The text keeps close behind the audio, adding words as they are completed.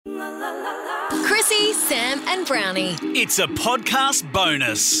Sam and Brownie. It's a podcast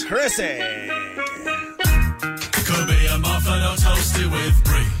bonus. Chrissy. Could be a muffin or toasted with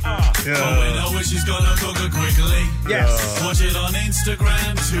brie. But we know when she's gonna cook it quickly. Yes. Watch it on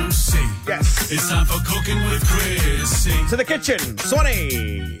Instagram to see. Yes. It's time for Cooking with Chrissy. To the kitchen.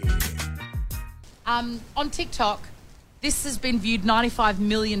 Swanee. On TikTok, this has been viewed 95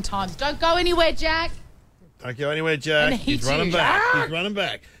 million times. Don't go anywhere, Jack. Don't go anywhere, Jack. And He's hit running you. back. Ah! He's running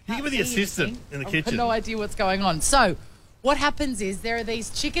back. You give me the Can't see assistant anything. in the I've kitchen. got no idea what's going on. So, what happens is there are these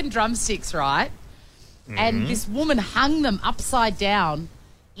chicken drumsticks, right? Mm-hmm. And this woman hung them upside down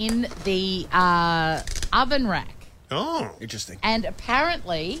in the oven rack. Oh. Interesting. And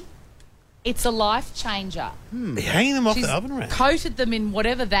apparently, it's a life changer. You're hanging them off She's the oven rack. coated them in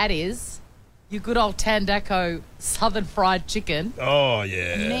whatever that is, your good old Tandaco southern fried chicken. Oh,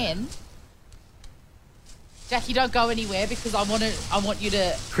 yeah. And then, Jackie, don't go anywhere because I want you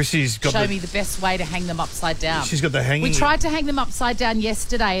to Chrissy's got show the... me the best way to hang them upside down. She's got the hanging... We tried to hang them upside down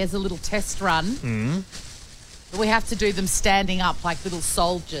yesterday as a little test run. But we have to do them standing up like little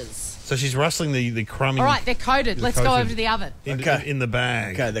soldiers. So she's rustling the crummy... All right, they're coated. They're Let's go coated. over to the oven. in the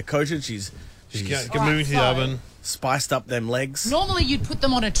bag. Okay, they're coated. She's Just All right, moving to the so- oven. spiced up them legs. Normally you'd put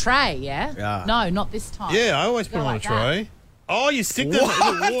them on a tray, yeah? Yeah. No, not this time. Yeah, I always put Go them on a like that. tray. Oh, you stick them...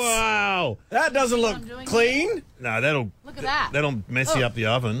 What? Wow. That doesn't I'm look doing clean. No, that'll... Look at that. That'll mess you Oh. up the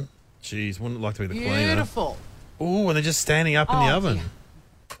oven. Jeez, wouldn't like to be the cleaner. Beautiful. Oh, and they're just standing up in the Oh, oven. dear.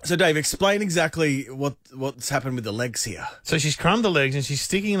 So, Dave, explain exactly what's happened with the legs here. So she's crumbed the legs and she's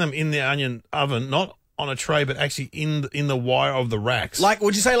sticking them in the onion oven, not on a tray, but actually in the wire of the racks. Like,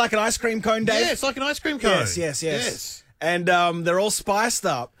 would you say like an ice cream cone, Dave? Yeah, it's like an ice cream cone. Yes. And they're all spiced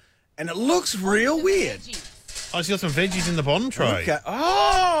up, and it looks real weird. Oh, she's got some veggies in the bottom tray. Okay.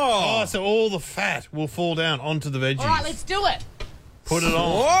 Oh, Oh, so all the fat will fall down onto the veggies. All right, let's do it. Put it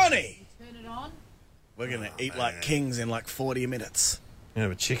on. Swanee. Turn it on. We're gonna eat like kings in like 40 minutes. You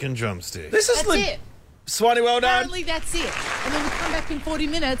have a chicken drumstick. This is That's it. Swanee, well done. Apparently that's it. And then we come back in 40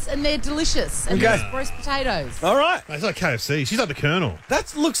 minutes and they're delicious. And Okay. there's roast potatoes. All right. It's like KFC. She's like the Colonel.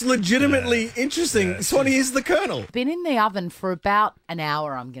 That looks legitimately interesting. Yeah, Swanee is the Colonel. Been in the oven for about an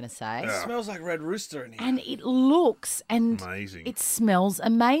hour, I'm going to say. It smells like Red Rooster in here. And it looks and Amazing. it smells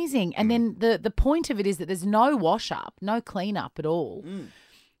amazing. And then the point of it is that there's no wash up, no clean up at all.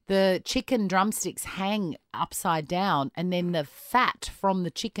 The chicken drumsticks hang upside down and then the fat from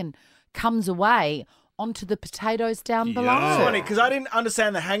the chicken comes away onto the potatoes down below. Yeah. Swanee, because I didn't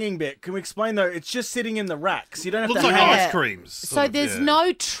understand the hanging bit. Can we explain though? It's just sitting in the racks. You don't have Looks to like hang Yeah. ice creams. So there's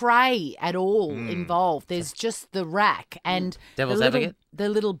no tray at all involved. There's just the rack and Devil's the little, advocate? the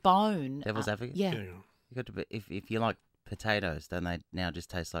little bone. Devil's advocate? Yeah. You got to be, if you like potatoes, don't they now just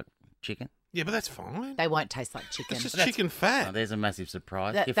taste like chicken? Yeah, but that's fine. They won't taste like chicken. It's just chicken fat. Oh, there's a massive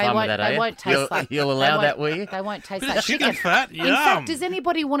surprise. That- You're they fine won't, with that, are they you? won't taste like. You'll they allow won't- that, will you? They won't taste Bit like of chicken fat. Yum. In fact, does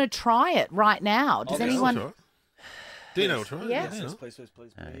anybody want to try it right now? Does anyone? That's all right. Dino will try it. Yeah. Please, please,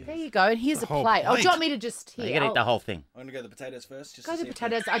 please. There you go. And here's a whole plate. Oh, do you plate. want me to just You here? got to eat the I'll- whole thing. I'm gonna go the potatoes first. Just Go to the see if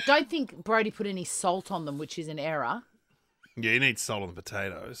potatoes. I don't think Brody put any salt on them, which is an error. Yeah, you need salt on the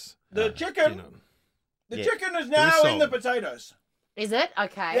potatoes. The chicken. Dino. The Yeah. chicken is is now in the salt. potatoes. Is it?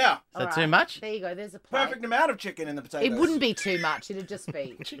 Okay. Yeah. Is that too much? There you go. There's a plate. Perfect amount of chicken in the potatoes. It wouldn't be too much. It'd just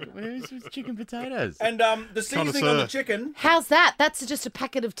be. Where's chicken potatoes? And the seasoning on the chicken, How's that? That's just a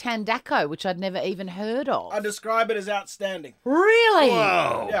packet of Tandaco, which I'd never even heard of. I describe it as outstanding. Really?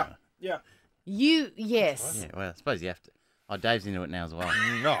 Whoa. Yeah. Yes. Yeah, well, I suppose you have to. Oh, Dave's into it now as well.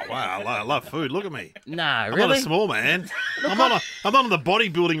 Oh, wow. I love food. Look at me. No, I'm really? not a small man. I'm on the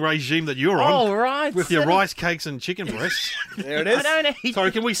bodybuilding regime that you're on. Oh, right. With your rice cakes and chicken breasts. There it is. I don't eat.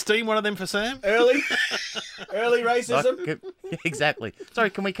 Sorry, can we steam one of them for Sam? Early racism. Exactly. Sorry,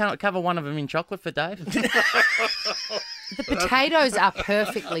 can we cover one of them in chocolate for Dave? The potatoes are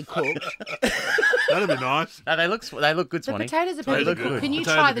perfectly cooked. That'd be nice. No, they look good, The Swanee. potatoes are Potatoes perfectly are cooked. good. Can you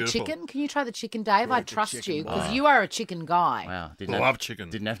Potatoes try are the beautiful. chicken? Can you try the chicken, Dave? I trust chicken. you because Wow. you are a chicken guy. Wow, I love chicken.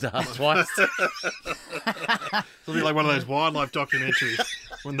 Didn't have to ask twice. It'll be like one of those wildlife documentaries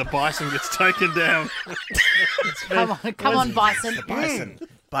when the bison gets taken down. Come on, Bison. Bison. There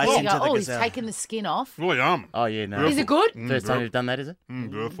Bison you go. to the Oh, he's gazelle. taking the skin off. Oh, yum. Oh yeah, no. Is it good? First time you've done that, is it?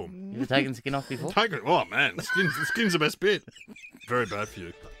 Beautiful. You've taken skin off before? Take it. Oh, man. The skin's the best bit. Very bad for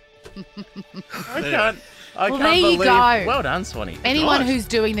you. I can't Well, there you believe. go. Well done, Swanee. Anyone Nice. who's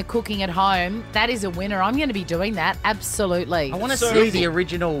doing the cooking at home, that is a winner. I'm going to be doing that. Absolutely. I want to So see easy. the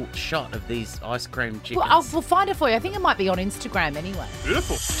original shot of these ice cream chickens. Well, we'll find it for you. I think it might be on Instagram anyway.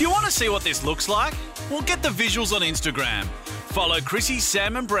 Beautiful. Do you want to see what this looks like? Well, get the visuals on Instagram. Follow Chrissy,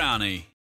 Sam and Brownie.